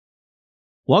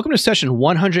Welcome to session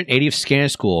 180 of Scanner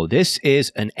School. This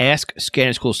is an Ask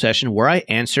Scanner School session where I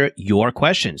answer your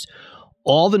questions.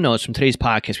 All the notes from today's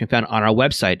podcast can be found on our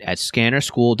website at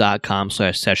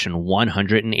scannerschool.com/session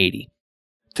 180.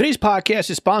 Today's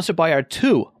podcast is sponsored by our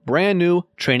two brand new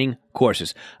training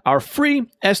courses. Our free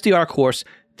SDR course,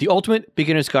 The Ultimate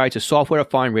Beginner's Guide to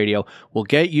Software-Defined Radio, will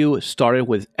get you started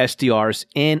with SDRs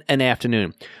in an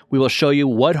afternoon. We will show you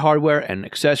what hardware and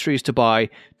accessories to buy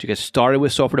to get started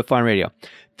with software-defined radio.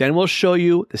 Then we'll show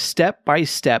you the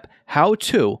step-by-step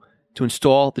how-to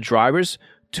install the drivers,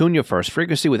 tune your first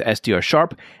frequency with SDR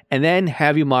Sharp, and then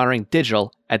have you monitoring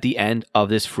digital at the end of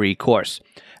this free course.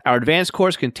 Our advanced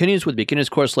course continues with the beginner's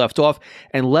course left off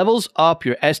and levels up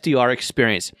your SDR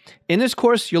experience. In this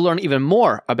course, you'll learn even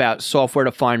more about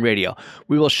software-defined radio.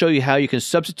 We will show you how you can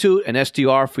substitute an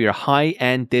SDR for your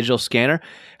high-end digital scanner,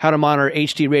 how to monitor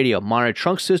HD radio, monitor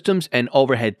trunk systems and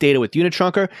overhead data with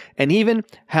Unitrunker, and even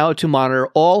how to monitor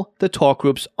all the talk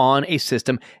groups on a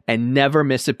system and never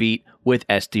miss a beat with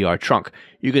SDR Trunk.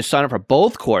 You can sign up for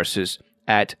both courses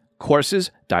at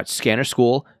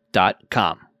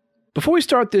courses.scannerschool.com. Before we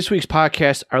start this week's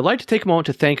podcast, I'd like to take a moment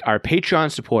to thank our Patreon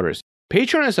supporters.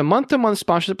 Patreon is a month-to-month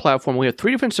sponsorship platform. We have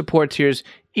 3 different support tiers,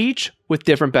 each with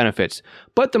different benefits.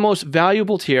 But the most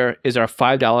valuable tier is our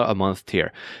 $5 a month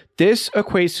tier. This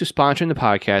equates to sponsoring the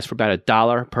podcast for about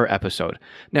 $1 per episode.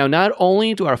 Now, not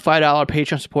only do our $5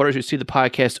 Patreon supporters receive the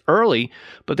podcast early,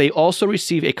 but they also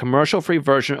receive a commercial-free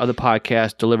version of the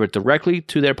podcast delivered directly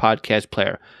to their podcast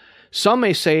player. Some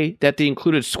may say that the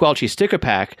included squelchy sticker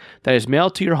pack that is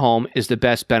mailed to your home is the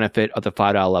best benefit of the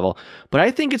 $5 level, but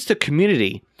I think it's the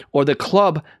community or the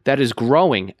club that is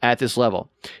growing at this level.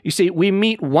 You see, we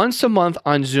meet once a month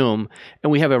on Zoom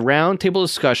and we have a roundtable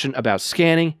discussion about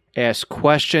scanning, ask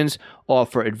questions,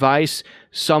 offer advice.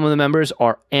 Some of the members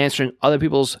are answering other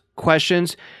people's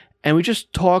questions, and we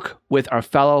just talk with our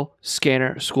fellow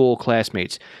Scanner School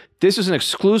classmates. This is an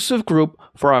exclusive group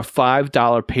for our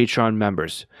 $5 Patreon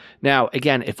members. Now,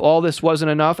 again, if all this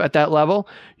wasn't enough at that level,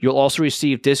 you'll also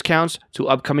receive discounts to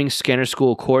upcoming Scanner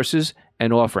School courses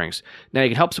and offerings. Now, you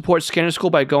can help support Scanner School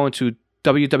by going to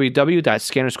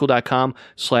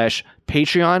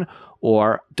www.scannerschool.com/Patreon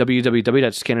or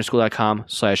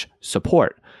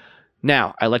www.scannerschool.com/support.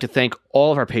 Now, I'd like to thank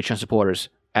all of our Patreon supporters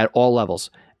at all levels,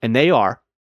 and they are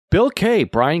Bill K.,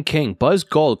 Brian King, Buzz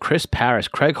Gold, Chris Paris,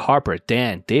 Craig Harper,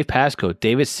 Dan, Dave Pasco,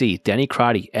 David C., Denny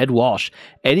Crotty, Ed Walsh,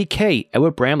 Eddie K.,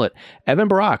 Edward Bramlett, Evan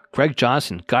Barak, Greg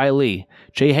Johnson, Guy Lee,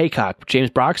 Jay Haycock, James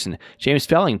Broxson, James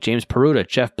Felling, James Peruta,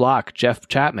 Jeff Block, Jeff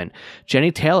Chapman,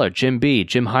 Jenny Taylor, Jim B.,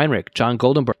 Jim Heinrich, John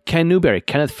Goldenberg, Ken Newberry,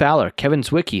 Kenneth Fowler, Kevin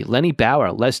Zwicky, Lenny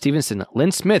Bauer, Les Stevenson,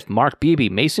 Lynn Smith, Mark Beebe,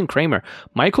 Mason Kramer,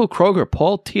 Michael Kroger,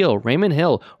 Paul Teal, Raymond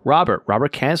Hill, Robert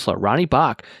Kanzler, Ronnie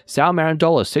Bach, Sal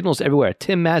Marandola, Signals Everywhere,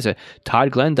 Tim Mazza,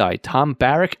 Todd Glendy, Tom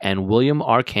Barrick, and William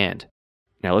Arcand.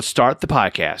 Now let's start the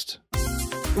podcast.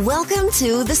 Welcome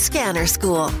to The Scanner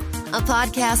School, a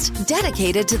podcast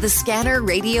dedicated to the scanner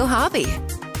radio hobby.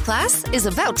 Class is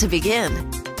about to begin.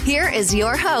 Here is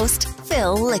your host,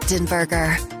 Phil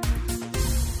Lichtenberger.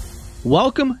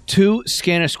 Welcome to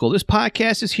Scanner School. This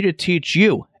podcast is here to teach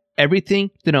you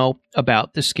everything to know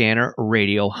about the scanner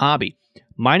radio hobby.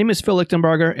 My name is Phil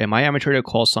Lichtenberger, and my amateur radio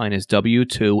call sign is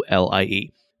W2LIE.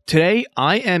 Today,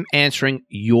 I am answering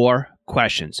your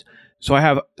questions. So I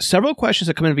have several questions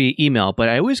that come in via email, but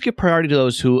I always give priority to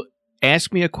those who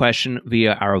ask me a question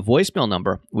via our voicemail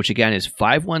number, which again is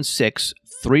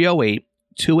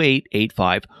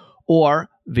 516-308-2885, or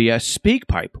via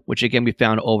SpeakPipe, which again we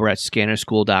found over at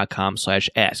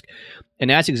scannerschool.com/ask.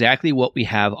 And that's exactly what we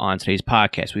have on today's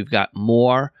podcast. We've got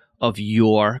more of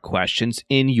your questions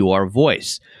in your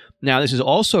voice. Now, this is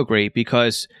also great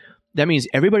because that means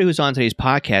everybody who's on today's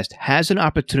podcast has an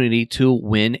opportunity to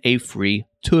win a free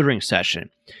tutoring session.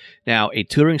 Now, a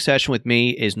tutoring session with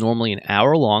me is normally an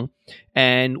hour long,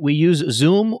 and we use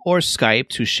Zoom or Skype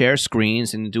to share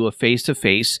screens and do a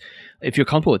face-to-face, if you're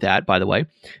comfortable with that, by the way,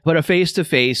 but a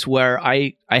face-to-face where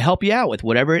I help you out with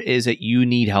whatever it is that you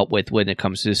need help with when it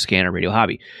comes to the scanner radio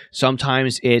hobby.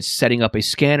 Sometimes it's setting up a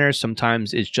scanner,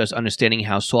 sometimes it's just understanding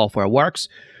how software works,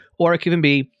 or it can even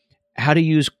be how to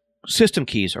use system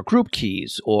keys or group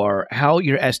keys or how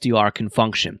your SDR can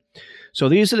function. So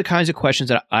these are the kinds of questions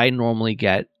that I normally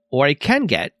get or I can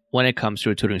get when it comes to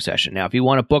a tutoring session. Now, if you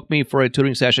want to book me for a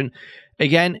tutoring session,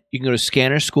 again, you can go to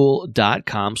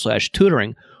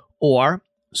scannerschool.com/tutoring or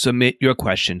submit your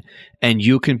question and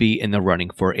you can be in the running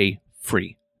for a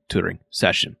free tutoring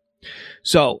session.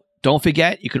 So don't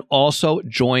forget, you can also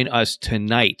join us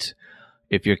tonight.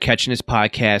 If you're catching this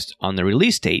podcast on the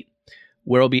release date,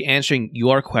 where we'll be answering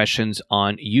your questions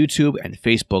on YouTube and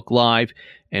Facebook Live,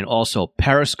 and also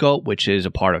Periscope, which is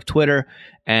a part of Twitter,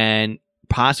 and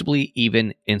possibly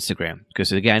even Instagram.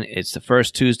 Because again, it's the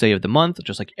first Tuesday of the month.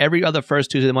 Just like every other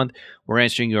first Tuesday of the month, we're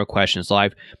answering your questions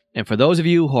live. And for those of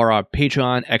you who are our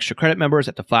Patreon extra credit members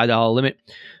at the $5 limit,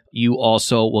 you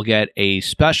also will get a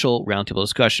special roundtable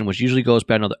discussion, which usually goes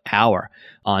about another hour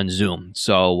on Zoom.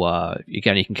 So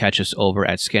again, you can catch us over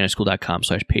at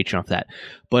scannerschool.com/Patreon for that.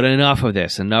 But enough of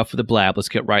this, enough of the blab. Let's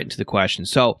get right into the questions.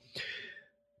 So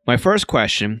my first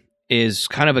question is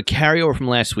kind of a carryover from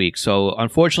last week. So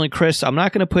unfortunately, Chris, I'm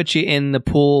not going to put you in the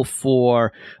pool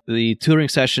for the tutoring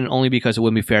session only because it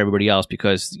wouldn't be fair to everybody else,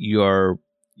 because you'd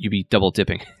be double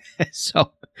dipping.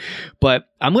 But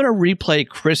I'm going to replay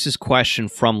Chris's question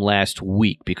from last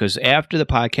week, because after the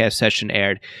podcast session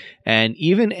aired, and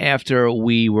even after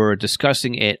we were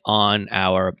discussing it on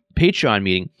our Patreon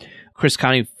meeting, Chris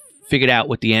kind of figured out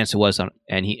what the answer was,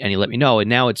 and he let me know. And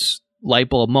now it's light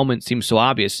bulb moment, seems so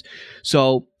obvious.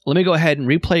 So let me go ahead and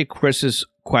replay Chris's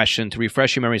question to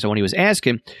refresh your memories on what he was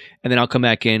asking, and then I'll come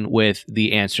back in with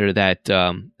the answer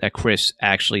that Chris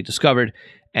actually discovered,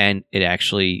 and it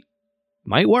actually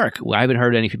might work. Well, I haven't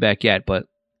heard any feedback yet, but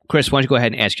Chris, why don't you go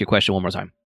ahead and ask your question one more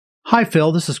time? Hi,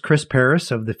 Phil. This is Chris Paris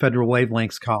of the Federal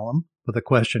Wavelengths column with a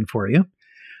question for you.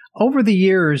 Over the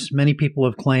years, many people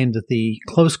have claimed that the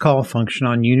close call function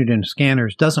on Uniden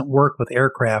scanners doesn't work with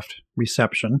aircraft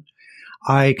reception.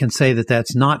 I can say that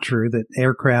that's not true, that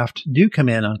aircraft do come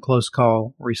in on close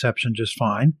call reception just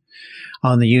fine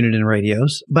on the Uniden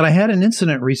radios. But I had an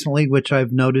incident recently which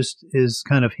I've noticed is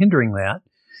kind of hindering that.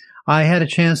 I had a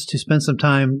chance to spend some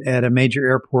time at a major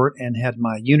airport and had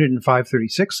my Uniden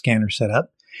 536 scanner set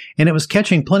up, and it was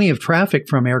catching plenty of traffic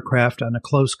from aircraft on a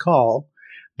close call,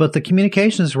 but the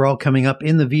communications were all coming up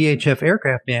in the VHF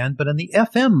aircraft band, but in the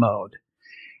FM mode.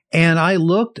 And I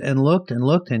looked and looked and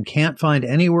looked and can't find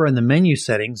anywhere in the menu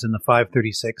settings in the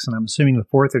 536, and I'm assuming the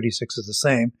 436 is the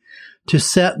same, to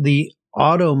set the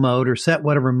auto mode or set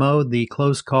whatever mode the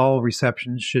close call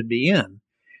reception should be in.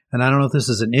 And I don't know if this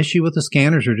is an issue with the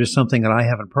scanners or just something that I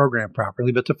haven't programmed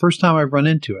properly, but the first time I've run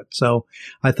into it. So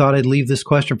I thought I'd leave this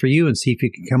question for you and see if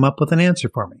you can come up with an answer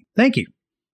for me. Thank you.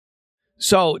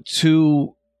 So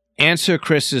to answer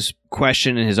Chris's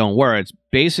question in his own words,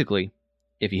 basically,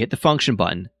 if you hit the function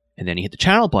button and then you hit the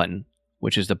channel button,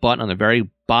 which is the button on the very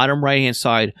bottom right-hand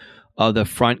side of the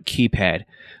front keypad,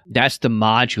 that's the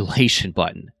modulation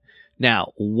button.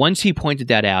 Now, once he pointed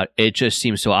that out, it just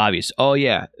seems so obvious. Oh,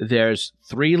 yeah, there's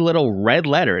 3 little red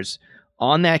letters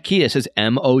on that key that says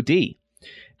MOD.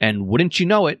 And wouldn't you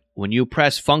know it, when you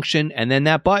press function and then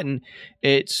that button,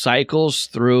 it cycles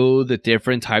through the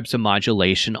different types of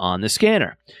modulation on the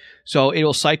scanner. So it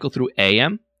will cycle through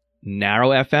AM, narrow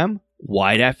FM,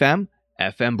 wide FM,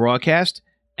 FM broadcast,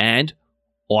 and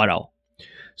auto.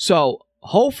 So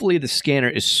hopefully the scanner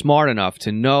is smart enough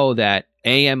to know that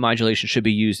AM modulation should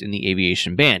be used in the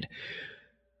aviation band.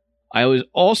 I was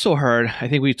also heard, I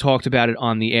think we talked about it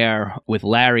on the air with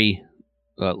Larry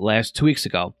last 2 weeks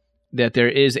ago, that there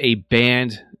is a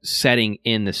band setting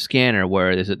in the scanner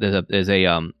where there's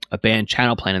a band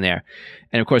channel plan in there.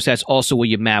 And of course, that's also where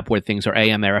you map where things are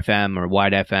AM or FM or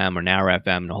wide FM or narrow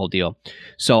FM and the whole deal.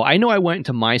 So I know I went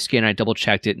into my scanner, I double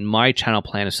checked it, and my channel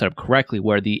plan is set up correctly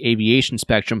where the aviation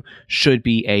spectrum should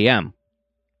be AM.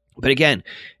 But again,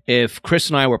 if Chris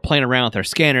and I were playing around with our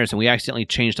scanners and we accidentally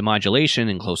changed the modulation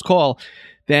in close call,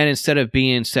 then instead of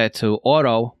being set to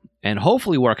auto and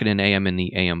hopefully working in AM in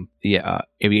the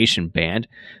aviation band,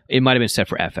 it might have been set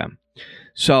for FM.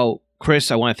 So, Chris,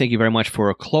 I want to thank you very much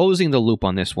for closing the loop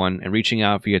on this one and reaching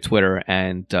out via Twitter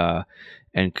and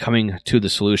coming to the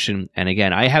solution. And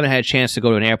again, I haven't had a chance to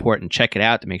go to an airport and check it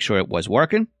out to make sure it was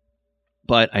working.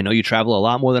 But I know you travel a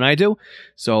lot more than I do,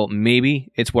 so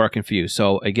maybe it's working for you.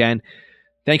 So again,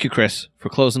 thank you, Chris, for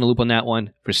closing the loop on that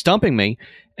one, for stumping me,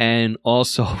 and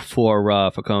also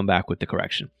for coming back with the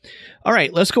correction. All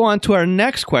right, let's go on to our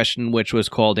next question, which was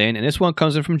called in, and this one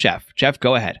comes in from Jeff. Jeff,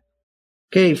 go ahead.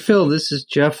 Okay, Phil, this is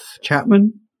Jeff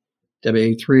Chapman,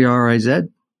 W3RIZ,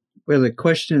 with a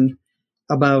question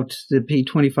about the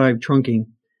P25 trunking.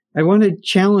 I want to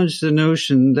challenge the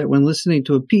notion that when listening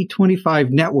to a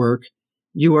P25 network,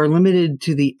 you are limited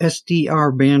to the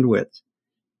SDR bandwidth.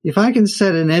 If I can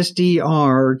set an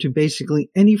SDR to basically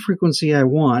any frequency I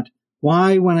want,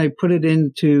 why, when I put it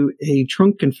into a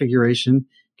trunk configuration,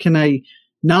 can I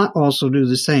not also do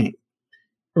the same?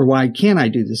 Or why can't I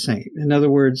do the same? In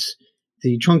other words,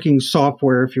 the trunking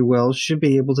software, if you will, should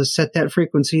be able to set that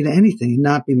frequency to anything and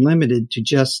not be limited to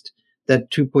just that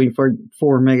 2.4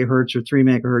 megahertz or 3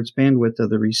 megahertz bandwidth of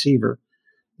the receiver.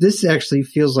 this actually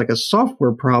feels like a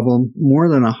software problem more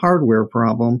than a hardware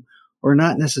problem, or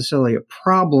not necessarily a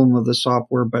problem of the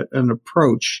software, but an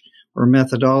approach or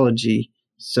methodology.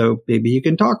 So maybe you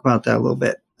can talk about that a little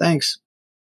bit. Thanks.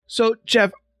 So,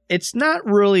 Jeff, it's not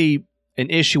really an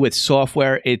issue with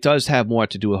software. It does have more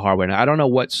to do with hardware. Now, I don't know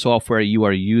what software you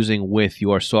are using with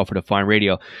your software-defined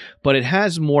radio, but it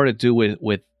has more to do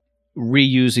with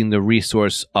reusing the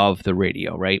resource of the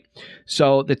radio, right?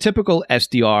 So the typical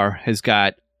SDR has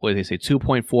got, what do they say,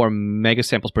 2.4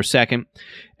 megasamples per second,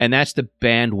 and that's the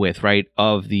bandwidth, right,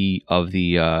 of the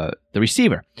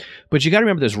receiver. But you got to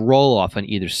remember there's roll-off on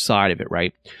either side of it,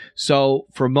 right? So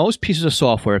for most pieces of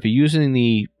software, if you're using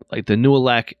the New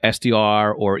Elec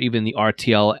SDR or even the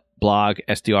RTL blog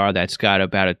SDR that's got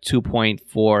about a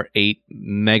 2.48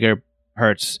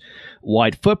 megahertz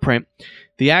wide footprint,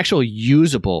 the actual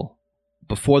usable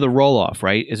before the roll-off,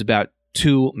 right, is about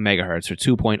 2 megahertz or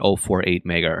 2.048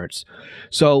 megahertz.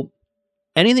 So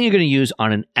anything you're going to use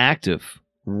on an active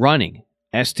running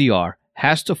SDR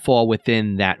has to fall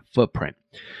within that footprint.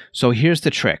 So here's the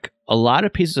trick. A lot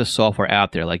of pieces of software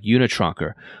out there like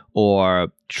Unitrunker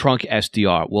or Trunk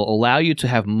SDR will allow you to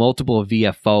have multiple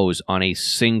VFOs on a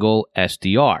single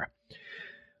SDR.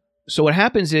 So what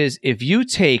happens is if you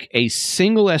take a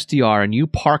single SDR and you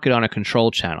park it on a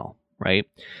control channel, right,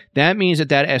 that means that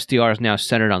SDR is now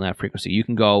centered on that frequency. You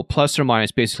can go plus or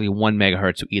minus basically 1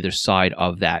 megahertz to either side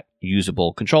of that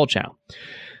usable control channel.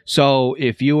 So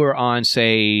if you were on,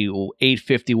 say,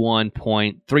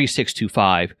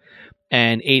 851.3625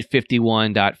 and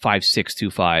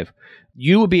 851.5625,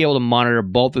 you would be able to monitor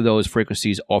both of those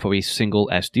frequencies off of a single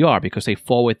SDR because they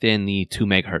fall within the 2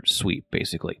 megahertz sweep,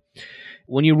 basically.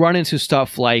 When you run into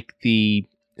stuff like the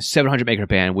 700 megahertz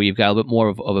band, where you've got a little bit more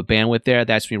of a bandwidth there,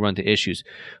 that's when you run into issues.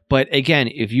 But again,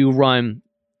 if you run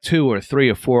 2 or 3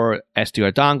 or 4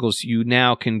 SDR dongles, you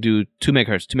now can do 2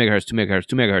 megahertz, 2 megahertz, 2 megahertz,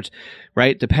 2 megahertz,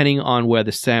 right? Depending on where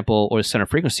the sample or the center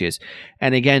frequency is.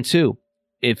 And again, too,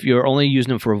 if you're only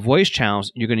using them for voice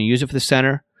channels, you're going to use it for the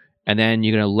center, and then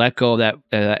you're going to let go of that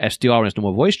SDR when there's no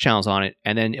more voice channels on it,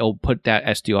 and then it'll put that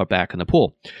SDR back in the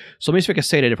pool. So let me see if I can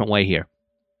say it a different way here.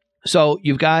 So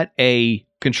you've got a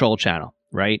control channel,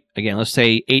 right? Again, let's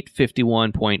say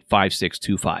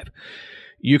 851.5625.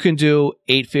 You can do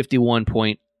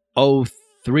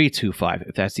 851.0325,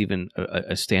 if that's even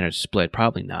a standard split.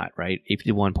 Probably not, right?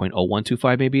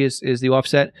 851.0125 maybe is the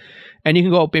offset. And you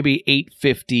can go maybe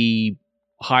 850,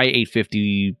 high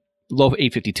 850, low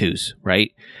 852s,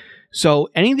 right? So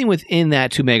anything within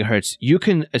that 2 megahertz, you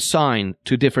can assign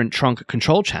to different trunk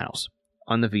control channels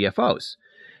on the VFOs,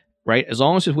 right? As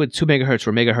long as it's with 2 megahertz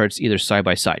or megahertz either side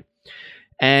by side.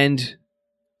 And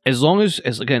as long as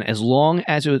it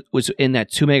was in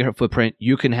that 2 megahertz footprint,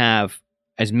 you can have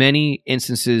as many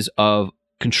instances of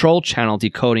control channel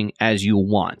decoding as you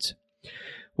want.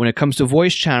 When it comes to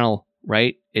voice channel,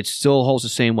 right, it still holds the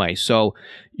same way. So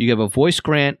you have a voice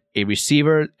grant, a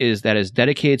receiver that is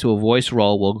dedicated to a voice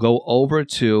role will go over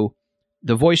to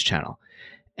the voice channel,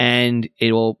 and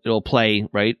it'll play,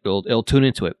 right? It'll tune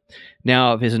into it.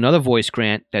 Now, if there's another voice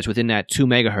grant that's within that 2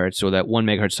 megahertz or that 1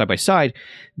 megahertz side by side,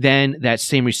 then that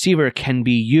same receiver can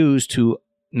be used to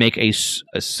make a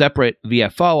separate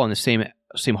VFO on the same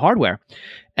hardware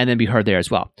and then be heard there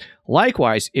as well.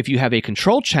 Likewise, if you have a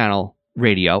control channel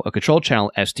radio, a control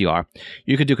channel SDR,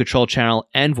 you could do control channel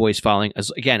and voice following, as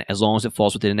long as it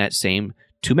falls within that same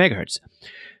 2 megahertz.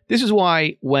 This is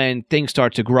why when things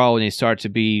start to grow and they start to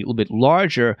be a little bit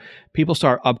larger, people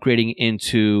start upgrading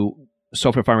into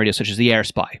software-defined radio such as the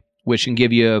AirSpy, which can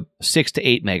give you 6 to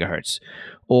 8 megahertz,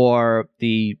 or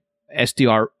the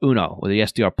SDR Uno or the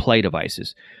SDR Play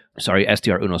devices. Sorry,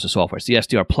 SDR Uno is the software. It's the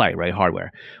SDR Play, right,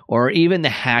 hardware. Or even the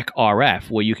Hack RF,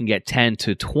 where you can get 10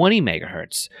 to 20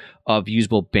 megahertz of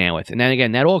usable bandwidth. And then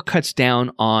again, that all cuts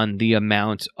down on the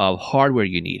amount of hardware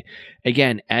you need.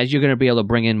 Again, as you're going to be able to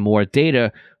bring in more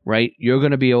data, right, you're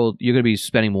going to be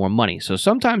spending more money. So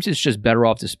sometimes it's just better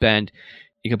off to spend.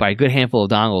 You can buy a good handful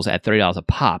of dongles at $30 a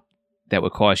pop that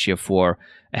would cost you for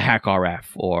a Hack RF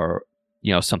or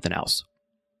something else.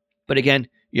 But again,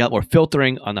 you got more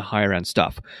filtering on the higher end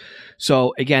stuff.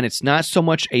 So again, it's not so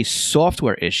much a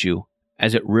software issue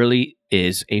as it really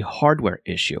is a hardware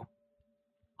issue.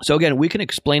 So again, we can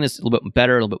explain this a little bit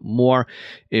better, a little bit more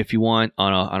if you want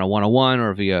on a one-on-one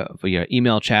or via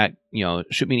email chat.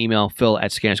 Shoot me an email,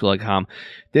 phil@scannerschool.com.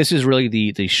 This is really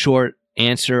the short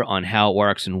answer on how it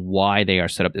works and why they are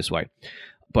set up this way.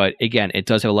 But again, it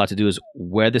does have a lot to do with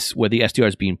where the SDR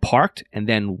is being parked, and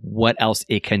then what else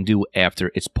it can do after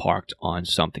it's parked on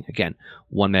something. Again,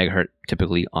 1 megahertz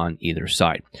typically on either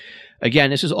side. Again,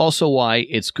 this is also why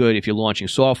it's good if you're launching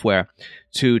software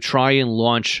to try and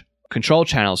launch control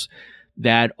channels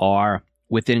that are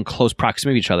within close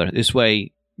proximity of each other. This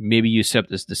way, maybe you set up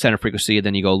the center frequency and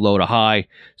then you go low to high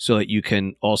so that you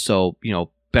can also,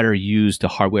 better use the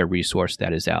hardware resource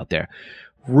that is out there.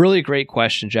 Really great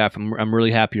question, Jeff. I'm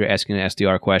really happy you're asking an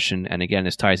SDR question. And again,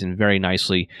 this ties in very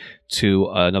nicely to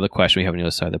another question we have on the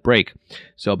other side of the break.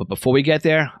 But before we get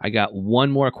there, I got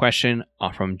one more question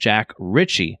from Jack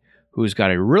Ritchie, who's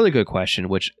got a really good question,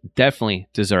 which definitely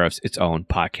deserves its own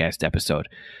podcast episode.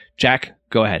 Jack,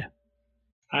 go ahead.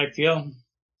 Hi, Phil.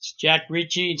 It's Jack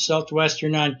Ritchie,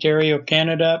 southwestern Ontario,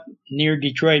 Canada, near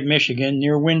Detroit, Michigan,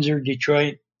 near Windsor,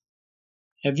 Detroit.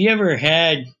 Have you ever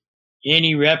had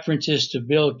any references to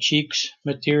Bill Cheek's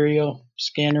material,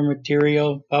 scanner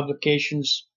material,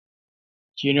 publications?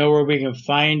 Do you know where we can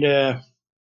find a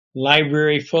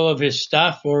library full of his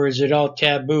stuff, or is it all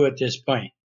taboo at this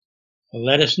point? Well,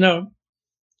 let us know.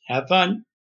 Have fun.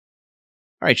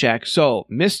 All right, Jack. So,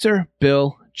 Mr.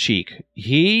 Bill Cheek,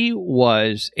 he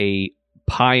was a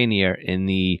pioneer in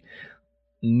the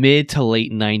mid to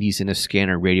late 90s in the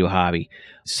scanner radio hobby.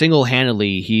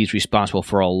 Single-handedly, he's responsible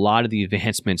for a lot of the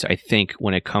advancements, I think,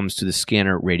 when it comes to the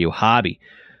scanner radio hobby.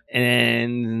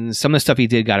 And some of the stuff he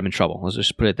did got him in trouble. Let's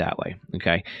just put it that way,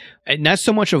 okay? And not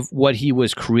so much of what he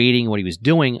was creating, what he was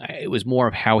doing, it was more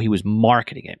of how he was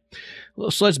marketing it.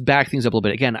 So let's back things up a little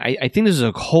bit. Again, I think this is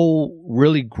a whole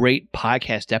really great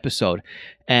podcast episode.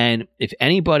 And if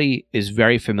anybody is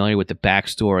very familiar with the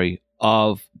backstory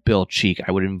of Bill Cheek,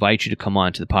 I would invite you to come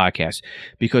on to the podcast,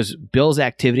 because Bill's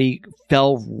activity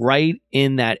fell right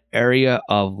in that area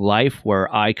of life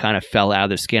where I kind of fell out of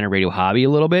the scanner radio hobby a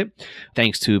little bit,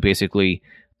 thanks to basically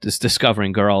just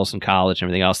discovering girls in college and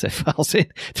everything else that falls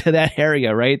into that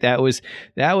area, right? That was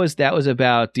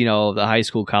about, the high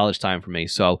school, college time for me.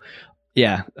 So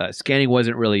yeah, scanning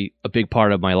wasn't really a big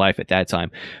part of my life at that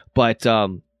time, but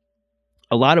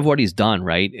a lot of what he's done,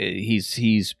 right?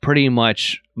 He's pretty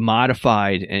much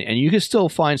modified, and you can still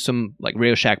find some like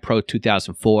Radio Shack Pro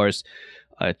 2004s,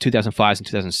 2005s, and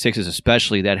 2006s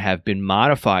especially, that have been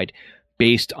modified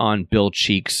based on Bill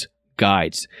Cheek's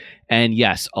guides. And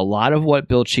yes, a lot of what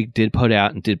Bill Cheek did put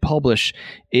out and did publish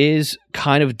is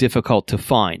kind of difficult to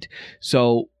find.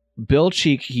 So Bill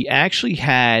Cheek, he actually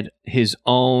had his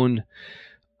own.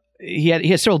 He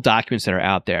had several documents that are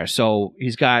out there. So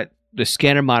he's got the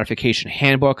scanner modification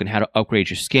handbook and how to upgrade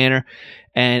your scanner.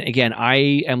 And again,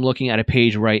 I am looking at a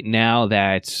page right now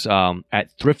that's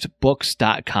at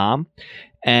thriftbooks.com,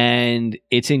 and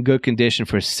it's in good condition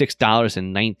for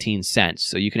 $6.19.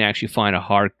 So you can actually find a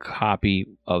hard copy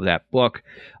of that book.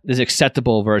 There's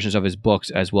acceptable versions of his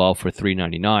books as well for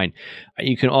 $3.99.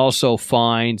 You can also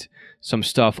find some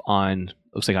stuff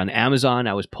looks like on Amazon.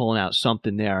 I was pulling out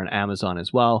something there on Amazon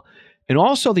as well. And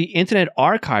also the Internet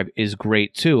Archive is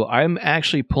great too. I'm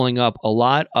actually pulling up a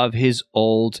lot of his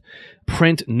old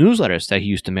print newsletters that he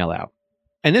used to mail out.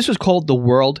 And this was called the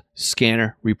World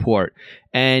Scanner Report.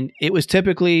 And it was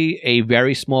typically a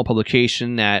very small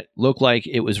publication that looked like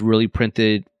it was really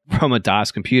printed from a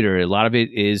DOS computer. A lot of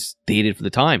it is dated for the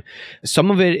time. Some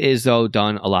of it is, though,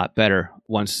 done a lot better.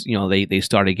 Once they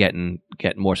started getting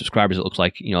more subscribers, it looks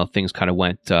like things kind of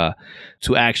went to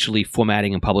actually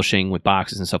formatting and publishing with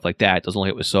boxes and stuff like that. It doesn't look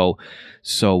like it was so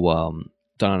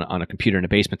done on a computer in a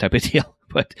basement type of deal.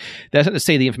 But that's not to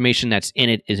say the information that's in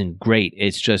it isn't great.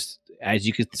 It's just, as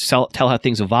you can tell how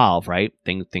things evolve, right?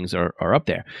 Things are up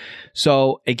there.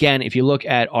 So again, if you look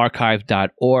at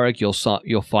archive.org,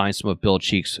 you'll find some of Bill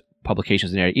Cheek's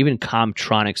publications in there. Even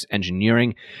Comtronics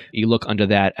Engineering, you look under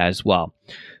that as well.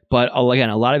 But again,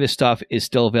 a lot of his stuff is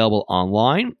still available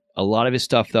online. A lot of his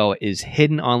stuff, though, is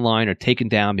hidden online or taken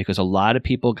down because a lot of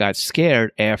people got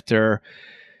scared after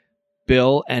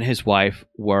Bill and his wife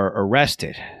were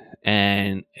arrested.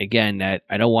 And again,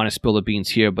 I don't want to spill the beans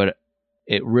here, but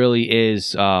it really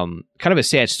is kind of a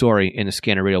sad story in the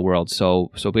scanner radio world.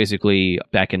 So basically,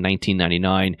 back in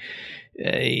 1999,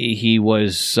 he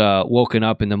was woken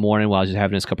up in the morning while he was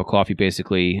having his cup of coffee,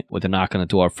 basically with a knock on the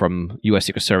door from U.S.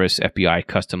 Secret Service, FBI,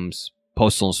 Customs,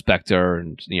 Postal Inspector,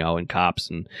 and cops.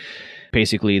 And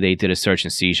basically, they did a search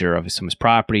and seizure of some of his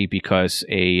property because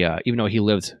even though he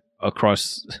lived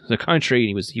across the country,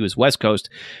 and he was West Coast,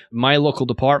 my local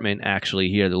department, actually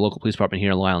here, the local police department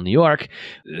here in Long Island, New York,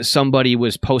 somebody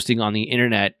was posting on the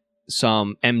internet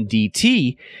some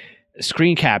MDT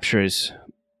screen captures,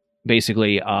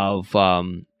 basically of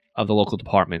the local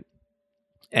department,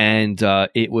 and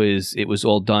it was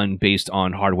all done based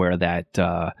on hardware that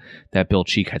Bill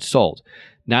Cheek had sold.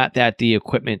 Not that the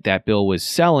equipment that Bill was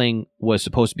selling was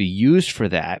supposed to be used for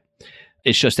that.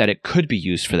 It's just that it could be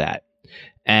used for that.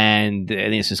 And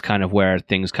this is kind of where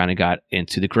things kind of got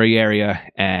into the gray area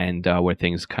and where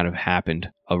things kind of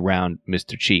happened around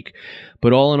Mr. Cheek.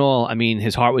 But all in all, I mean,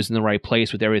 his heart was in the right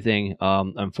place with everything.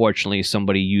 Unfortunately,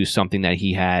 somebody used something that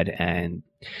he had, and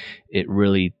it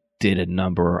really did a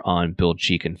number on Bill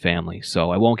Cheek and family. So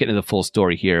I won't get into the full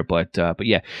story here, but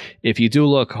yeah, if you do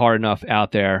look hard enough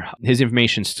out there, his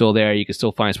information's still there. You can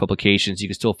still find his publications. You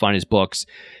can still find his books,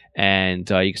 and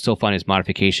you can still find his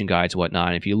modification guides and whatnot.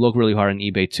 And if you look really hard on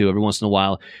eBay too, every once in a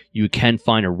while, you can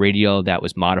find a radio that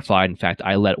was modified. In fact,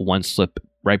 I let one slip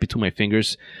right between my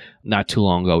fingers not too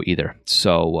long ago either.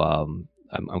 So I'm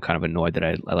kind of annoyed that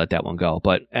I let that one go,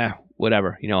 but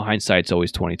whatever. You know, hindsight's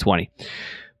always 20/20.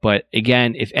 But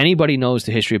again, if anybody knows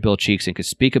the history of Bill Cheeks and could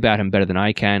speak about him better than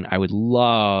I can, I would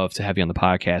love to have you on the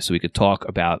podcast so we could talk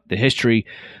about the history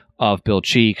of Bill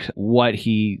Cheek, what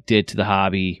he did to the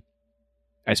hobby,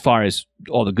 as far as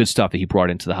all the good stuff that he brought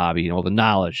into the hobby, and all the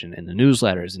knowledge and the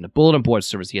newsletters and the bulletin board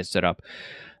service he had set up.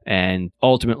 And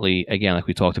ultimately, again, like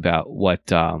we talked about,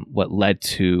 what led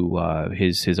to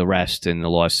his arrest and the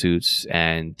lawsuits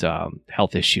and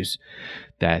health issues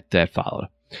that followed.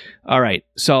 All right,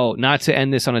 so not to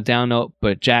end this on a down note,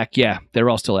 but Jack, yeah, they're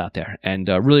all still out there, and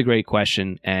really great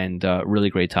question and really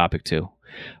great topic too.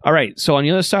 All right, so on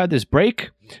the other side of this break,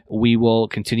 we will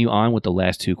continue on with the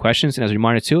last two questions. And as a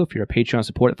reminder too, if you're a Patreon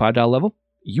support at $5 level,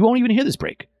 you won't even hear this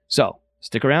break. So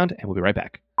stick around and we'll be right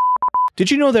back.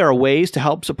 Did you know there are ways to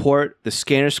help support the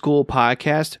Scanner School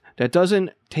podcast that doesn't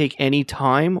take any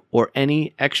time or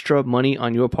any extra money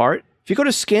on your part? If you go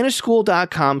to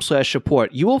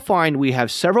scannerschool.com/support, you will find we have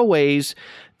several ways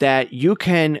that you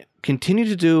can continue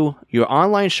to do your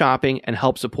online shopping and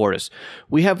help support us.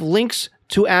 We have links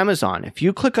to Amazon. If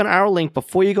you click on our link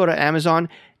before you go to Amazon,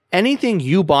 anything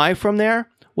you buy from there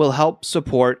will help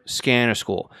support Scanner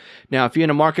School. Now, if you're in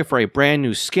the market for a brand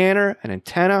new scanner, an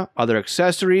antenna, other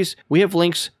accessories, we have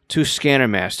links to Scanner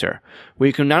Master, where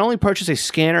you can not only purchase a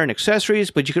scanner and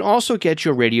accessories, but you can also get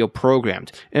your radio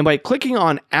programmed. And by clicking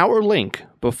on our link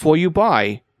before you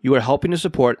buy, you are helping to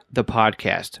support the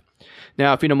podcast.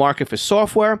 Now, if you're in the market for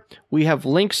software, we have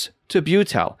links to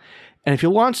Butel. And if you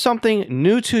want something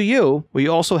new to you, we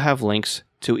also have links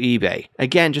to eBay.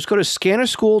 Again, just go to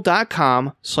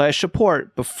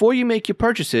scannerschool.com/support before you make your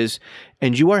purchases,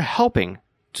 and you are helping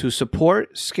to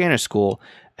support Scanner School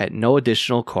at no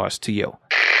additional cost to you.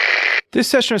 This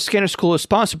session of Scanner School is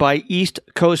sponsored by East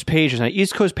Coast Pagers. Now,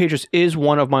 East Coast Pagers is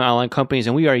one of my online companies,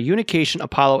 and we are a Unication,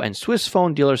 Apollo, and Swiss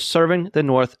phone dealers serving the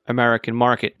North American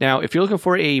market. Now, if you're looking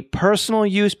for a personal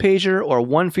use pager or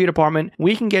one for your department,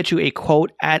 we can get you a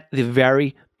quote at the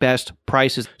very best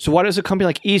prices. So why does a company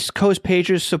like East Coast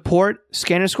Pagers support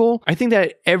Scanner School? I think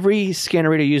that every scanner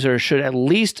radio user should at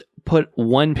least put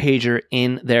one pager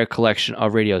in their collection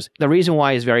of radios. The reason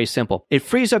why is very simple. It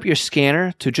frees up your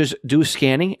scanner to just do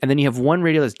scanning, and then you have one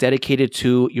radio that's dedicated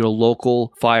to your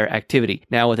local fire activity.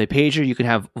 Now, with a pager, you can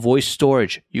have voice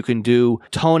storage. You can do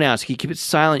tone outs. You can keep it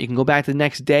silent. You can go back the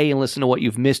next day and listen to what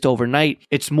you've missed overnight.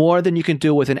 It's more than you can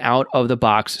do with an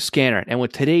out-of-the-box scanner. And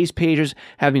with today's pagers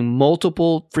having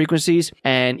multiple frequencies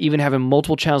and even having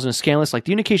multiple channels in a scan list, like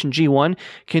the Unication G1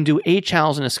 can do 8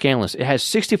 channels in a scan list. It has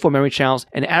 64 memory channels,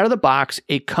 and out of the box,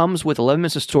 it comes with 11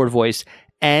 minutes of stored voice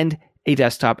and a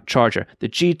desktop charger. The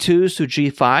G2s to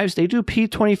G5s, they do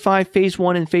P25 Phase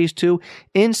 1 and Phase 2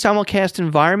 in simulcast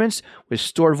environments with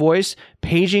stored voice,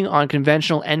 paging on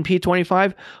conventional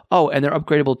NP25. Oh, and they're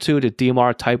upgradable too to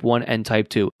DMR Type 1 and Type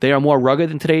 2. They are more rugged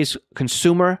than today's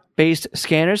consumer-based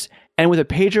scanners. And with a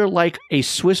pager like a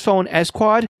Swiss phone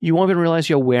S-Quad, you won't even realize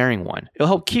you're wearing one. It'll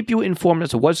help keep you informed as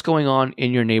to what's going on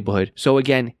in your neighborhood. So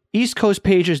again,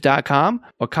 eastcoastpagers.com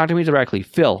or contact me directly,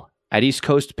 Phil at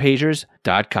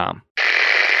eastcoastpagers.com.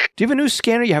 Do you have a new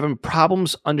scanner? You're having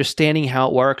problems understanding how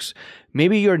it works?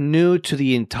 Maybe you're new to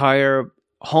the entire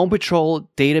Home Patrol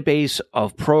database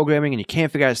of programming and you can't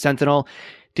figure out Sentinel.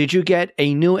 Did you get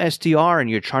a new SDR and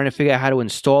you're trying to figure out how to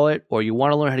install it? Or you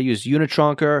want to learn how to use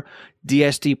Unitrunker,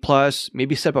 DSD+,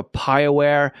 maybe set up a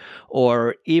PieAware,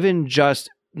 or even just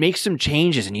make some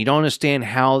changes and you don't understand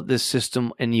how the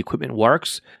system and the equipment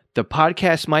works? The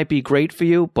podcast might be great for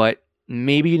you, but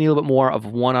maybe you need a little bit more of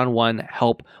one-on-one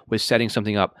help with setting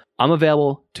something up. I'm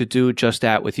available to do just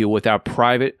that with you with our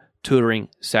private tutoring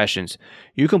sessions.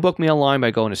 You can book me online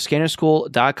by going to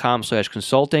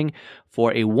scannerschool.com/consulting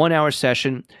for a 1-hour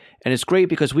session. And it's great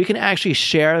because we can actually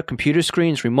share computer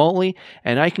screens remotely,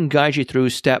 and I can guide you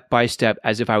through step by step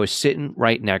as if I was sitting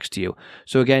right next to you.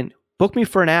 So again, book me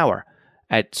for an hour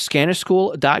at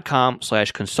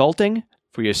scannerschool.com/consulting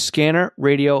for your scanner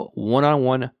radio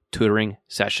one-on-one tutoring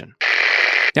session.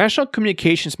 National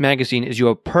Communications Magazine is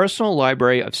your personal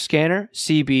library of scanner,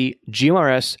 CB,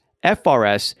 GMRS,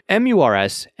 FRS,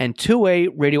 MURS, and two-way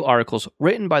radio articles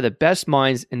written by the best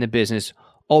minds in the business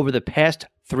over the past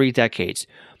 3 decades.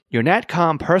 Your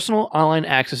NatCom personal online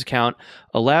access account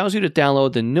allows you to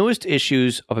download the newest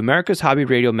issues of America's Hobby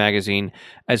Radio magazine,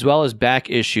 as well as back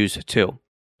issues too.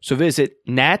 So visit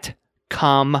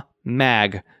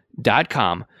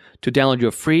natcommag.com to download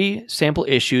your free sample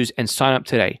issues and sign up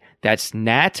today. That's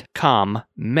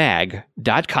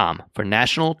natcommag.com for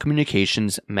National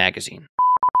Communications Magazine.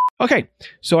 Okay,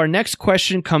 so our next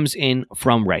question comes in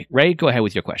from Ray. Ray, go ahead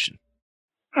with your question.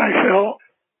 Hi, Phil.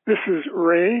 This is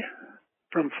Ray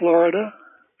from Florida,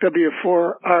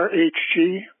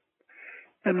 W4RHG.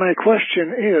 And my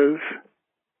question is,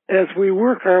 as we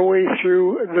work our way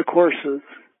through the courses,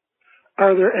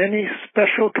 are there any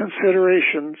special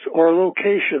considerations or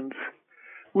locations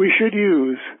we should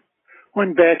use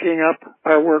when backing up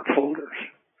our work folders?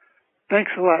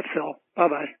 Thanks a lot, Phil.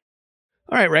 Bye-bye.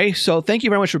 All right, Ray. So thank you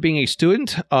very much for being a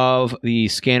student of the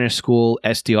Scanner School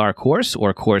SDR course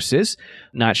or courses.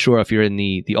 Not sure if you're in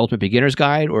the Ultimate Beginner's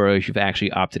Guide or if you've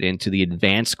actually opted into the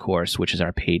Advanced course, which is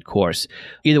our paid course.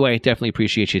 Either way, definitely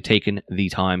appreciate you taking the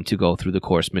time to go through the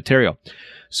course material.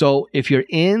 So if you're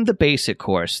in the basic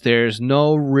course, there's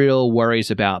no real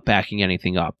worries about backing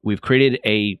anything up. We've created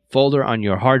a folder on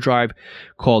your hard drive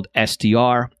called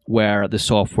SDR where the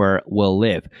software will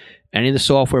live. Any of the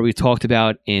software we talked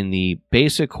about in the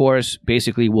basic course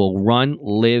basically will run,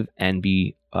 live, and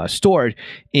be stored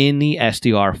in the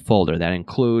SDR folder. That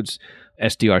includes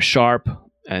SDR Sharp,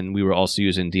 and we were also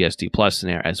using DSD Plus in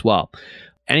there as well.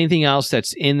 Anything else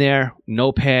that's in there,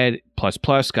 Notepad++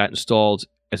 got installed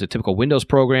as a typical Windows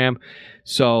program,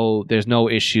 so there's no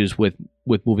issues with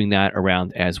moving that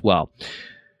around as well.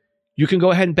 You can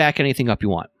go ahead and back anything up you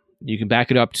want. You can back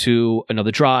it up to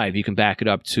another drive. You can back it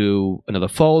up to another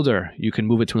folder. You can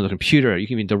move it to another computer. You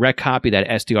can even direct copy that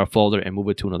SDR folder and move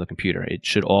it to another computer. It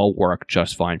should all work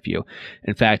just fine for you.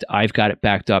 In fact, I've got it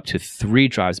backed up to 3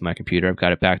 drives on my computer. I've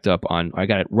got it backed up I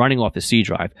got it running off the C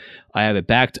drive. I have it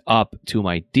backed up to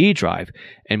my D drive,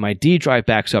 and my D drive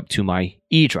backs up to my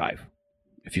E drive,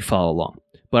 if you follow along.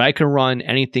 But I can run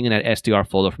anything in that SDR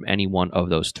folder from any one of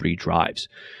those 3 drives.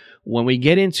 When we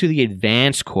get into the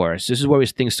advanced course, this is where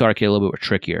things start to get a little bit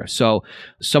trickier. So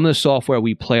some of the software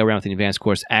we play around with in the advanced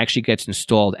course actually gets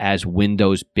installed as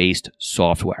Windows-based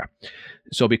software.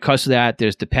 So because of that,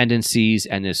 there's dependencies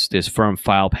and there's firm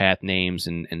file path names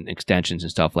and extensions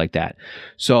and stuff like that.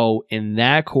 So in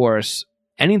that course,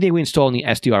 anything we install in the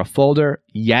SDR folder,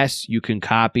 yes, you can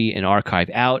copy and archive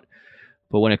out.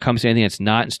 But when it comes to anything that's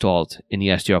not installed in the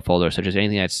SDR folder, such as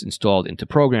anything that's installed into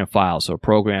program files, or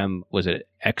program, was it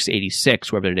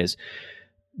x86, wherever it is,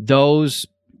 those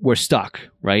were stuck,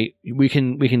 right? We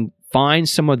can find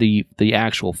some of the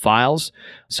actual files,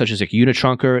 such as like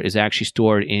Unitrunker is actually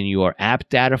stored in your app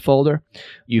data folder.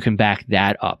 You can back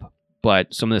that up.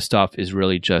 But some of the stuff is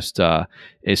really just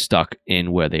is stuck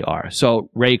in where they are.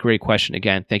 So, Ray, great question.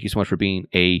 Again, thank you so much for being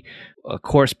a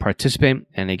course participant.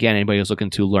 And again, anybody who's looking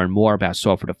to learn more about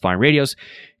software-defined radios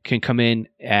can come in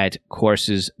at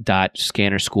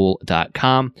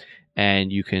courses.scannerschool.com,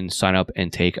 and you can sign up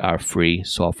and take our free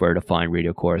software-defined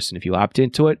radio course. And if you opt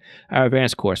into it, our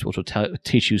advanced course, which will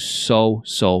teach you so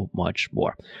much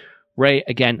more. Ray,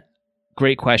 again,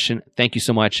 great question. Thank you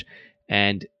so much.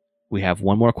 And we have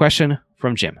one more question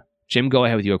from Jim. Jim, go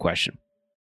ahead with your question.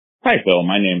 Hi, Phil.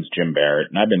 My name's Jim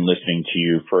Barrett, and I've been listening to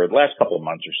you for the last couple of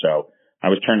months or so. I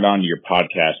was turned on to your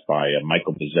podcast by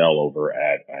Michael Bizzell over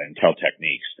at Intel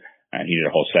Techniques, and he did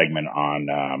a whole segment on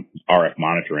RF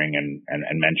monitoring and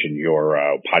mentioned your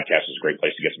podcast is a great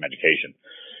place to get some education.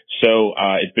 So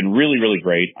it's been really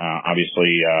great.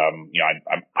 Obviously,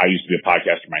 I used to be a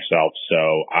podcaster myself,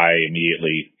 so I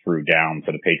immediately threw down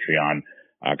for the Patreon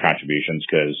contributions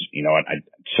because,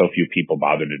 so few people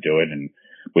bother to do it, and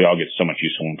we all get so much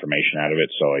useful information out of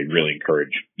it. So I really encourage,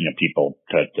 people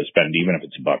to spend, even if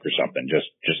it's $1 or something,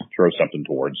 just throw something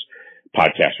towards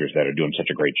podcasters that are doing such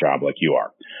a great job like you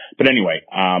are. But anyway,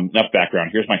 enough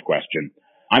background. Here's my question.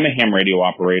 I'm a ham radio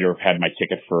operator. I've had my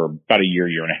ticket for about a year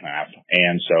and a half.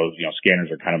 And so,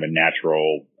 scanners are kind of a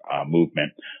natural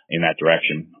movement in that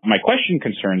direction. My question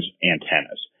concerns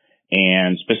antennas.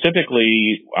 And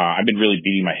specifically, I've been really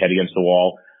beating my head against the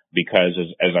wall because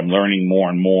as I'm learning more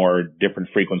and more, different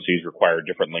frequencies require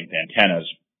different length antennas.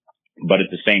 But at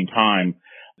the same time,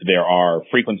 there are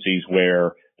frequencies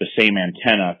where the same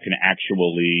antenna can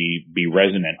actually be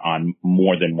resonant on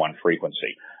more than one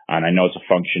frequency. And I know it's a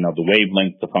function of the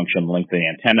wavelength, the function of the length of the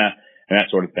antenna, and that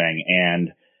sort of thing.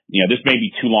 And This may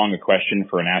be too long a question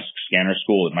for an Ask Scanner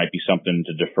School. It might be something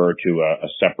to defer to a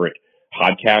separate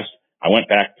podcast. I went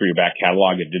back through your back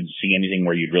catalog and didn't see anything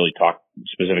where you'd really talk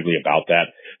specifically about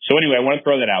that. So anyway, I want to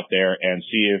throw that out there and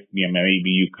see if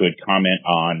maybe you could comment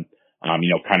on,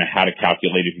 kind of how to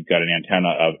calculate if you've got an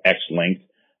antenna of X length.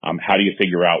 How do you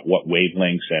figure out what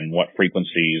wavelengths and what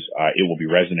frequencies it will be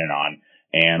resonant on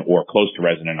or close to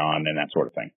resonant on and that sort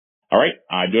of thing. All right.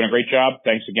 Doing a great job.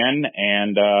 Thanks again.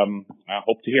 And I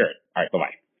hope to hear it. All right.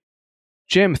 Bye-bye.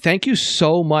 Jim, thank you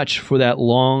so much for that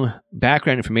long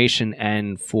background information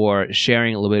and for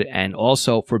sharing a little bit and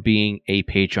also for being a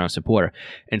Patreon supporter.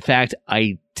 In fact,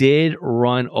 I did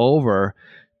run over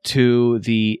to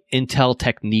the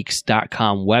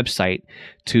inteltechniques.com website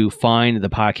to find the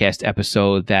podcast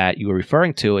episode that you were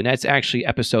referring to, and that's actually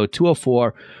episode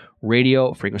 204,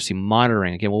 radio frequency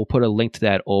monitoring. Again, we'll put a link to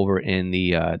that over in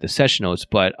the session notes.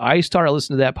 But I started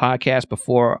listening to that podcast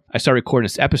before I started recording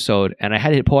this episode, and I had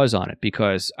to hit pause on it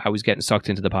because I was getting sucked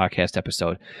into the podcast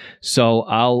episode. So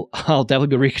I'll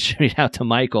definitely be reaching out to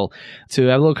Michael to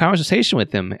have a little conversation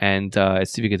with him and see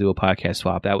if we could do a podcast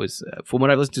swap. That was, from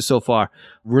what I've listened to so far,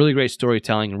 really great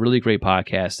storytelling, really great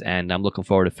podcast, and I'm looking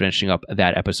forward to finishing up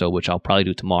that episode, which I'll probably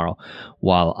do tomorrow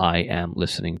while I am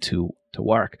listening to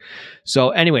work. So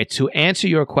anyway, to answer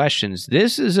your questions,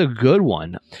 this is a good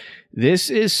one.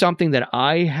 This is something that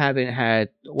I haven't had,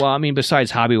 besides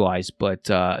hobby-wise, but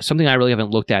something I really haven't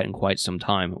looked at in quite some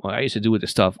time. I used to do with this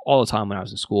stuff all the time when I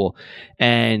was in school,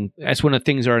 and that's one of the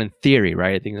things that are in theory,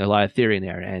 right? I think there's a lot of theory in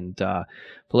there, and for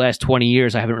the last 20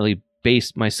 years, I haven't really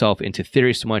based myself into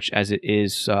theory so much as it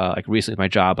is like recently my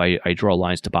job, I draw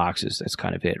lines to boxes. That's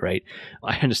kind of it, right?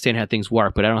 I understand how things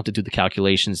work, but I don't have to do the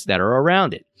calculations that are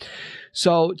around it.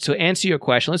 So to answer your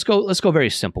question, let's go very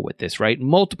simple with this, right?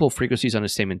 Multiple frequencies on the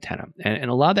same antenna.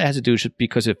 And a lot of that has to do just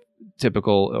because of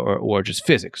typical or just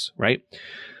physics, right?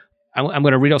 I'm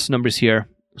going to read off some numbers here.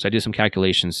 So I did some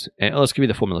calculations, and let's give you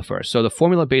the formula first. So the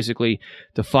formula basically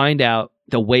to find out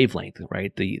the wavelength,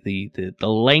 right? The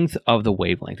length of the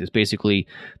wavelength is basically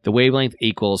the wavelength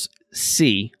equals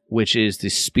c, which is the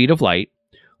speed of light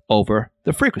over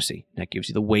the frequency. That gives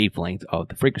you the wavelength of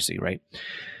the frequency, right?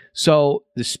 So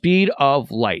the speed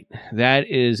of light, that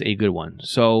is a good one.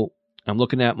 So I'm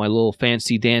looking at my little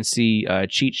fancy dancy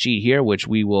cheat sheet here, which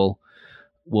we'll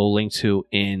link to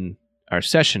in our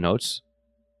session notes.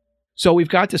 So we've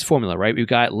got this formula, right? We've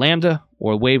got lambda,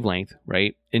 or wavelength,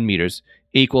 right, in meters,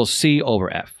 equals C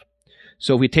over F.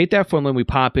 So if we take that formula and we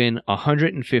pop in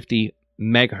 150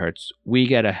 megahertz, we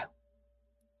get a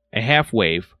half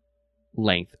wave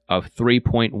length of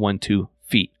 3.12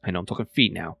 feet. I know I'm talking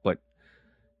feet now, but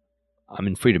I'm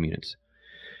in freedom units.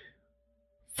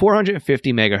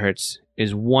 450 megahertz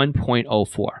is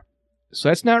 1.04. So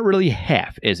that's not really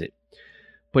half, is it?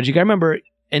 But you got to remember,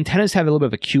 antennas have a little bit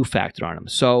of a Q factor on them.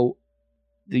 So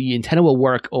the antenna will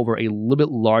work over a little bit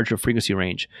larger frequency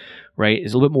range, right?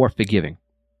 It's a little bit more forgiving.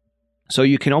 So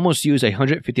you can almost use a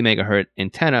 150 megahertz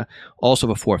antenna also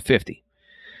for 450.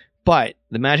 But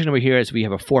the magic number here is we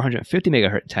have a 450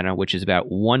 megahertz antenna, which is about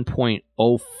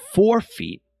 1.04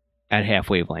 feet at half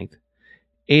wavelength.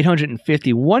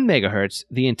 851 megahertz,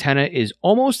 the antenna is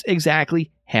almost exactly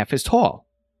half as tall,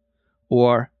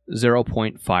 or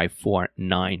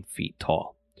 0.549 feet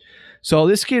tall. So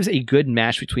this gives a good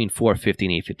match between 450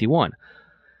 and 851.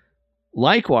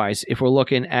 Likewise, if we're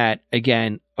looking at,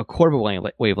 again, a quarter of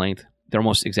a wavelength, they're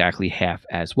almost exactly half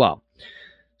as well.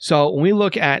 So when we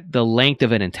look at the length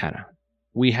of an antenna,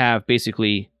 we have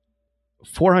basically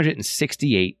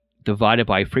 468 divided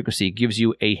by frequency gives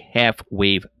you a half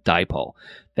wave dipole.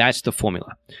 That's the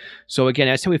formula. So again,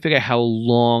 that's how we figure out how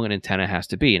long an antenna has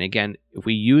to be. And again, if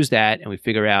we use that and we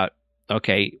figure out,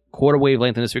 okay, quarter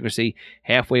wavelength on this frequency,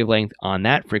 half wavelength on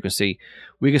that frequency,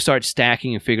 we can start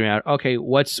stacking and figuring out, okay,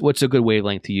 what's a good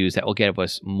wavelength to use that will give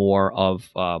us more of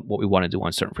what we want to do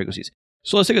on certain frequencies.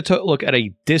 So let's take a look at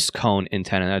a disc cone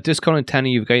antenna. Now, disc cone antenna,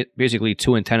 you've got basically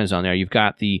two antennas on there. You've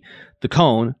got the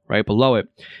cone right below it,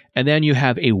 and then you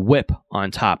have a whip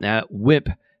on top. Now, that whip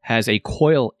has a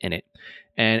coil in it,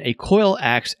 and a coil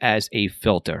acts as a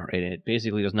filter. Right? It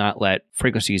basically does not let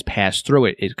frequencies pass through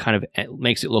it. It kind of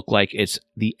makes it look like it's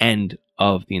the end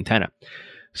of the antenna.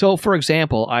 So, for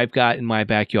example, I've got in my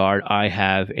backyard, I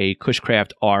have a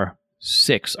Cushcraft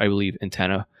R6, I believe,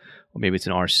 antenna, or maybe it's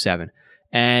an R7.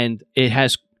 And it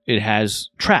has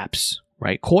traps,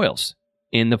 right, coils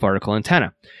in the vertical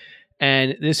antenna.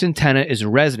 And this antenna is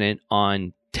resonant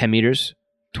on 10 meters,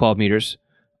 12 meters,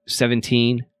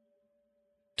 17,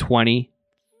 20,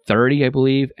 30, I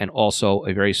believe, and also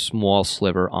a very small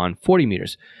sliver on 40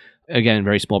 meters. Again,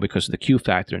 very small because of the Q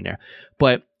factor in there.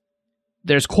 But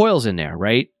there's coils in there,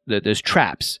 right? There's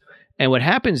traps. And what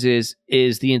happens is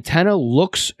the antenna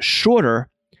looks shorter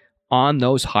on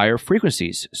those higher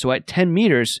frequencies. So at 10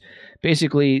 meters,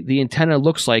 basically the antenna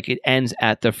looks like it ends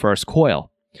at the first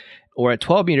coil. Or at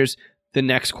 12 meters, the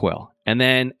next coil. And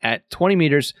then at 20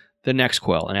 meters, the next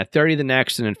coil. And at 30, the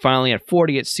next. And then finally at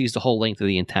 40, it sees the whole length of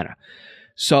the antenna.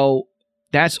 So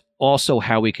that's also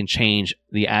how we can change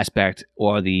the aspect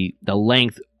or the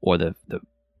length or the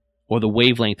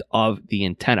wavelength of the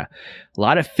antenna. A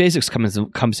lot of physics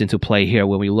comes into play here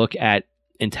when we look at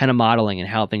antenna modeling and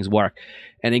how things work.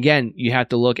 And again, you have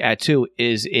to look at too,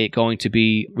 is it going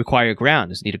to require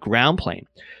ground? Does it need a ground plane?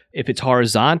 If it's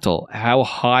horizontal, how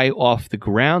high off the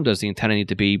ground does the antenna need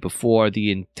to be before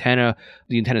the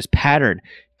antenna's pattern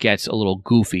gets a little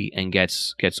goofy and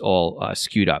gets all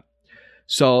skewed up?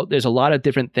 So there's a lot of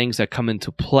different things that come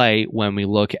into play when we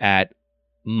look at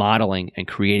modeling and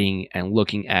creating and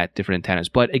looking at different antennas.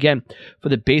 But again, for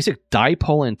the basic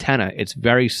dipole antenna, it's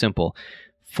very simple.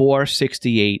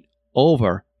 468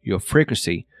 over your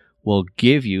frequency will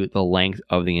give you the length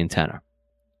of the antenna.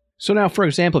 So now, for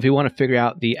example, if you want to figure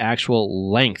out the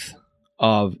actual length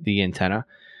of the antenna,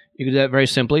 you can do that very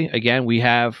simply. Again, we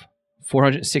have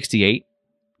 468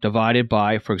 divided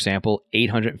by, for example,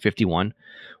 851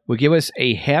 will give us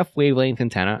a half wavelength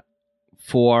antenna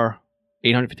for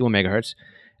 851 megahertz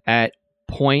at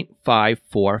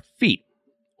 0.54 feet,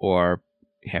 or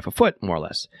half a foot, more or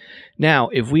less. Now,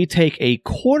 if we take a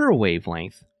quarter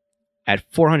wavelength at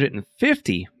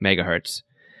 450 megahertz,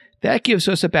 that gives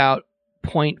us about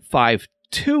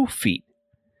 0.52 feet.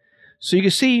 So you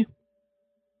can see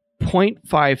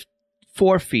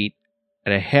 0.54 feet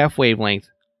at a half wavelength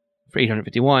for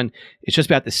 851, it's just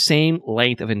about the same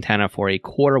length of antenna for a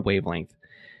quarter wavelength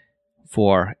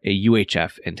for a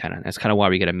UHF antenna. That's kind of why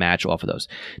we get a match off of those.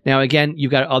 Now, again,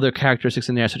 you've got other characteristics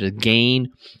in there, such as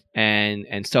gain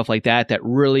and stuff like that, that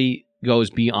really goes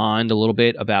beyond a little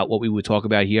bit about what we would talk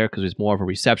about here, because it's more of a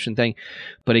reception thing.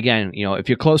 But again, if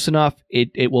you're close enough,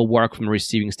 it will work from a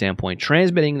receiving standpoint.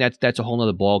 Transmitting, that's a whole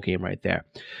nother ball game right there.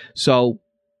 So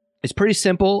it's pretty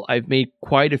simple. I've made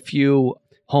quite a few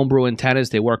homebrew antennas.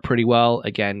 They work pretty well.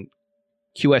 Again,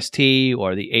 QST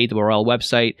or the ARRL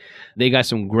website, they got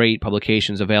some great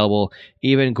publications available.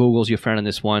 Even Google's your friend on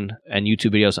this one, and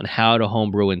YouTube videos on how to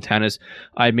homebrew antennas.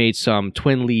 I made some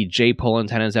twin lead J-pole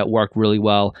antennas that work really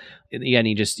well. Again,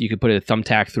 you could put a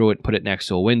thumbtack through it and put it next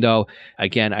to a window.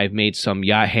 Again, I've made some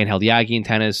handheld Yagi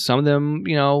antennas. Some of them,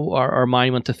 are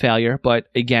monument to failure. But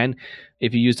again,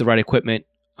 if you use the right equipment,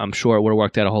 I'm sure it would have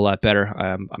worked out a whole lot better.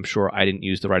 I'm sure I didn't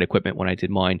use the right equipment when I did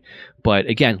mine. But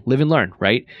again, live and learn,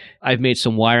 right? I've made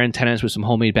some wire antennas with some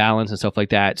homemade balance and stuff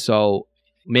like that. So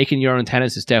making your own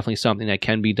antennas is definitely something that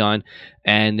can be done.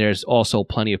 And there's also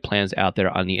plenty of plans out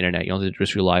there on the internet. You don't have to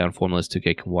just rely on formulas to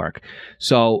get it can work.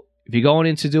 So if you're going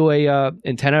in to do an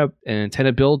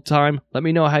antenna build time, let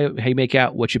me know how you make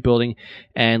out what you're building,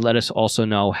 and let us also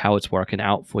know how it's working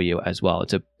out for you as well.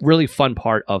 It's a really fun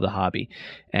part of the hobby,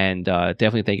 and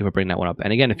definitely thank you for bringing that one up.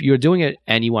 And again, if you're doing it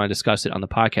and you want to discuss it on the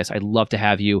podcast, I'd love to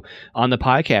have you on the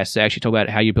podcast to actually talk about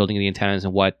how you're building the antennas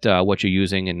and what you're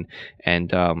using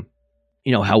and how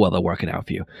well they're working out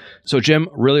for you. So Jim,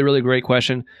 really, really great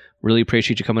question. Really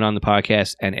appreciate you coming on the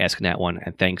podcast and asking that one,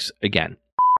 and thanks again.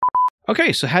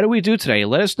 Okay, so how do we do today?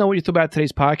 Let us know what you thought about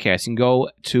today's podcast. You can go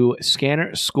to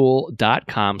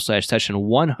scannerschool.com/session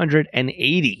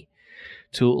 180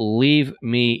 to leave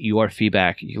me your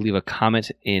feedback. You can leave a comment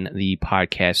in the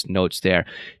podcast notes there.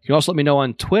 You can also let me know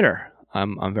on Twitter.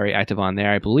 I'm very active on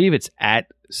there. I believe it's at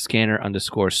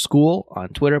 @scanner_school on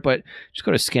Twitter, but just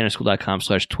go to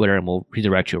scannerschool.com/Twitter and we'll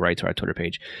redirect you right to our Twitter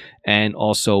page. And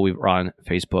also we're on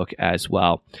Facebook as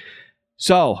well.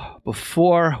 So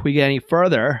before we get any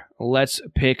further, let's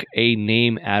pick a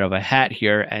name out of a hat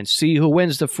here and see who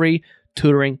wins the free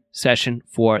tutoring session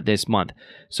for this month.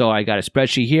 So I got a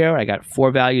spreadsheet here. I got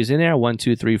 4 values in there, 1,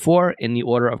 2, 3, 4, in the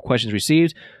order of questions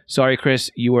received. Sorry,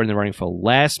 Chris, you were in the running for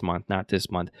last month, not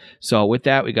this month. So with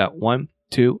that, we got 1,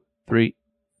 2, 3,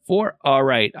 4. All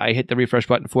right, I hit the refresh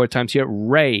button 4 times here.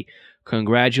 Ray,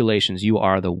 congratulations. You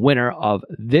are the winner of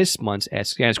this month's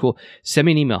Ask Scanner School. Send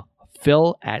me an email.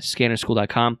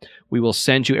 Phil@scannerschool.com. We will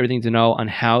send you everything to know on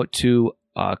how to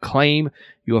claim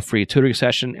your free tutoring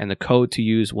session and the code to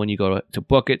use when you go to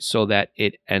book it, so that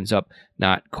it ends up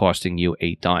not costing you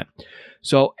a dime.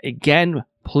 So again,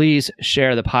 please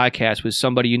share the podcast with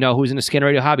somebody you know who's in the scanner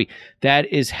radio hobby.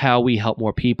 That is how we help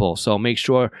more people. So make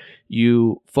sure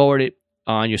you forward it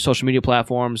on your social media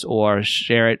platforms or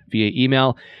share it via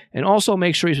email. And also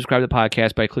make sure you subscribe to the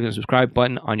podcast by clicking the subscribe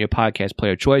button on your podcast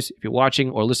player of choice. If you're watching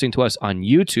or listening to us on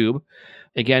YouTube,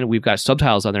 again, we've got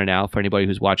subtitles on there now for anybody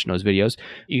who's watching those videos.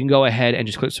 You can go ahead and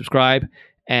just click subscribe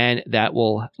and that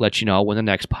will let you know when the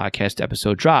next podcast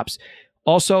episode drops.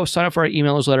 Also, sign up for our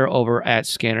email newsletter over at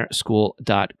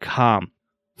scannerschool.com.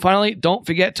 Finally, don't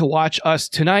forget to watch us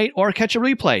tonight or catch a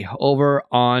replay over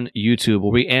on YouTube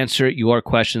where we answer your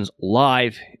questions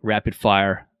live, rapid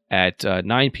fire, at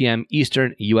 9 p.m.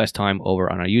 Eastern U.S. time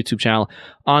over on our YouTube channel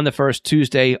on the first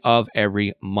Tuesday of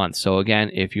every month. So again,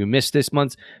 if you missed this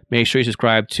month, make sure you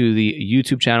subscribe to the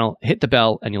YouTube channel, hit the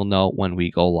bell, and you'll know when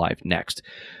we go live next.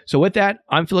 So with that,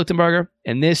 I'm Phil Lichtenberger,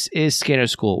 and this is Scanner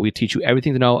School. We teach you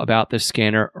everything to know about the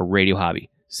scanner radio hobby.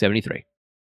 73.